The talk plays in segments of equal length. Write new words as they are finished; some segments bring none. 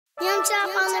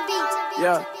Jump on the beat.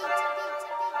 Yeah.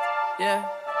 Yeah.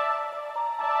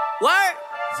 Word.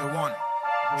 The one.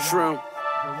 Shroom.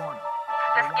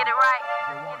 Let's get it right.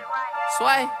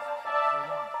 Sway.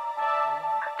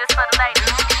 This for the ladies.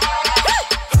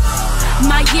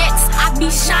 My ex, I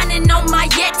be shining on my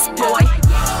ex, boy.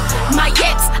 My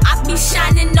ex, I be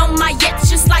shining on my ex,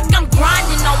 just like I'm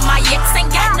grinding on my ex.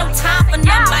 Ain't got no time for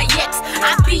none of my ex.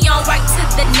 I be on right to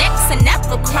the next and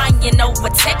never crying over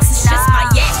text. It's just my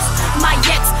ex. My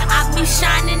ex, I be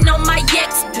shining on my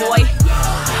ex, boy.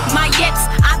 My ex,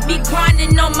 I be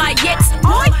grinding on my ex,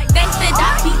 boy. Think that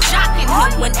I be jocking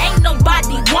him when ain't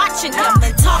nobody watching him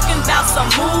and talking about some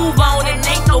move on and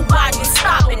ain't nobody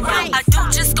stopping him. A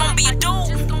dude just gon' be a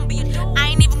dude. I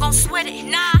ain't even gon' sweat it,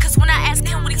 nah. Cause when I ask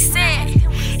him what he said,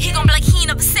 he gon' be like he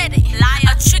never said it.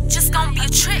 A trick just gon' be a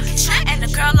trick, and a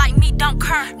girl like me don't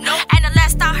care. And the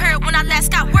last I heard when I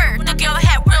last got word, the girl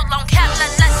had real long hair,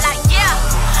 like yeah.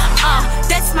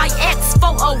 That's my ex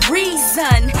for a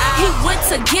reason. He went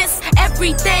against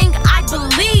everything I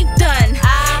believed in.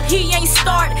 He ain't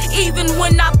start even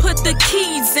when I put the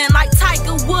keys in. Like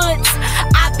Tiger Woods,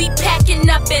 I be packing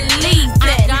up and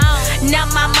leaving. Now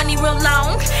my money real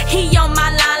long, he on my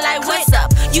line like what's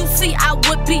up? You see I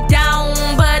would be down,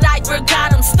 but I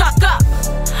forgot I'm stuck up.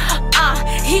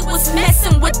 He was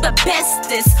messing with the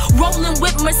bestest, rolling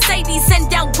with Mercedes and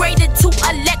downgraded to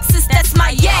a Lexus. That's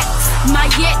my ex. My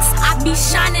ex, I be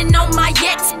shining on my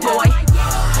ex, boy.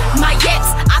 My ex,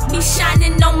 I be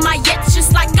shining on my ex,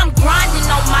 just like I'm grinding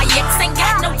on my ex. Ain't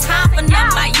got no time for none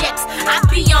of my ex. I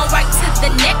be on right to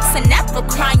the next and never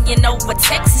crying over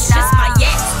text. It's just my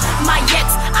ex. My ex,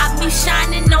 I be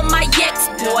shining on my ex,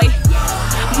 boy.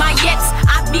 My ex,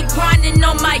 I be grinding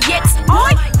on my ex,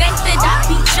 boy. Think that I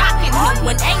be jocking him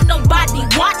when ain't nobody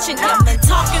watching him and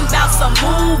talking about some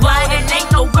move on and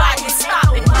ain't nobody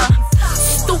stopping him.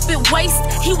 Stupid waste,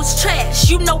 he was trash,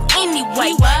 you know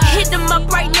anyway. Hit him up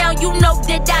right now, you know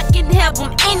that I can have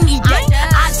him any day.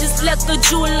 I just left the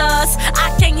jewelers,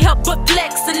 I can't help but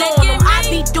flexing on him. I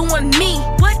be doing me,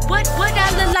 what I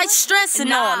look like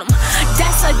stressing on him.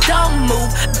 That's a dumb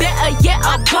move, better yet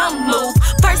a bum move.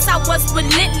 First I was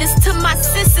relentless to my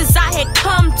senses I had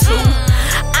come to.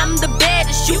 I'm the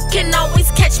baddest, you can always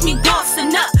catch me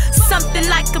bossing up. Something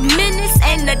like a menace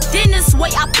and a dentist way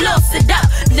I floss it up.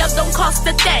 Love don't cost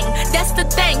a thing, that's the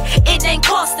thing, it ain't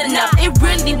cost enough. It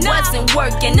really wasn't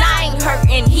working, I ain't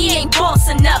hurting, he ain't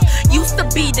bossing up. Used to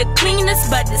be the cleanest,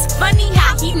 but it's funny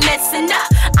how he messing up.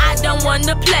 I don't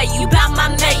wanna play you by my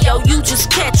mayo, you just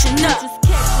catching up.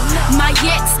 My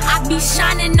ex, I be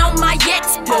shining on my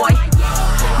ex, boy.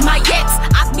 My ex,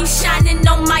 I be shining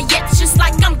on my ex, just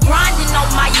like I'm grinding on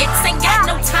my ex. Ain't got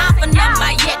no time for none of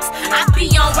my ex. I be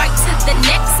on right to the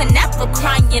next and never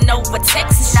crying over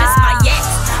text. It's just my ex.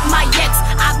 My ex,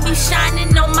 I be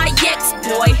shining on my ex,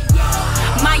 boy.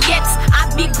 My ex,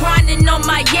 I be grinding on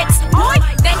my ex, boy.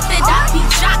 Think that I be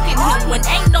jocking him when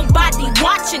ain't nobody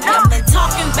watching him and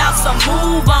talking about some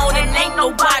move on and ain't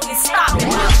nobody stopping.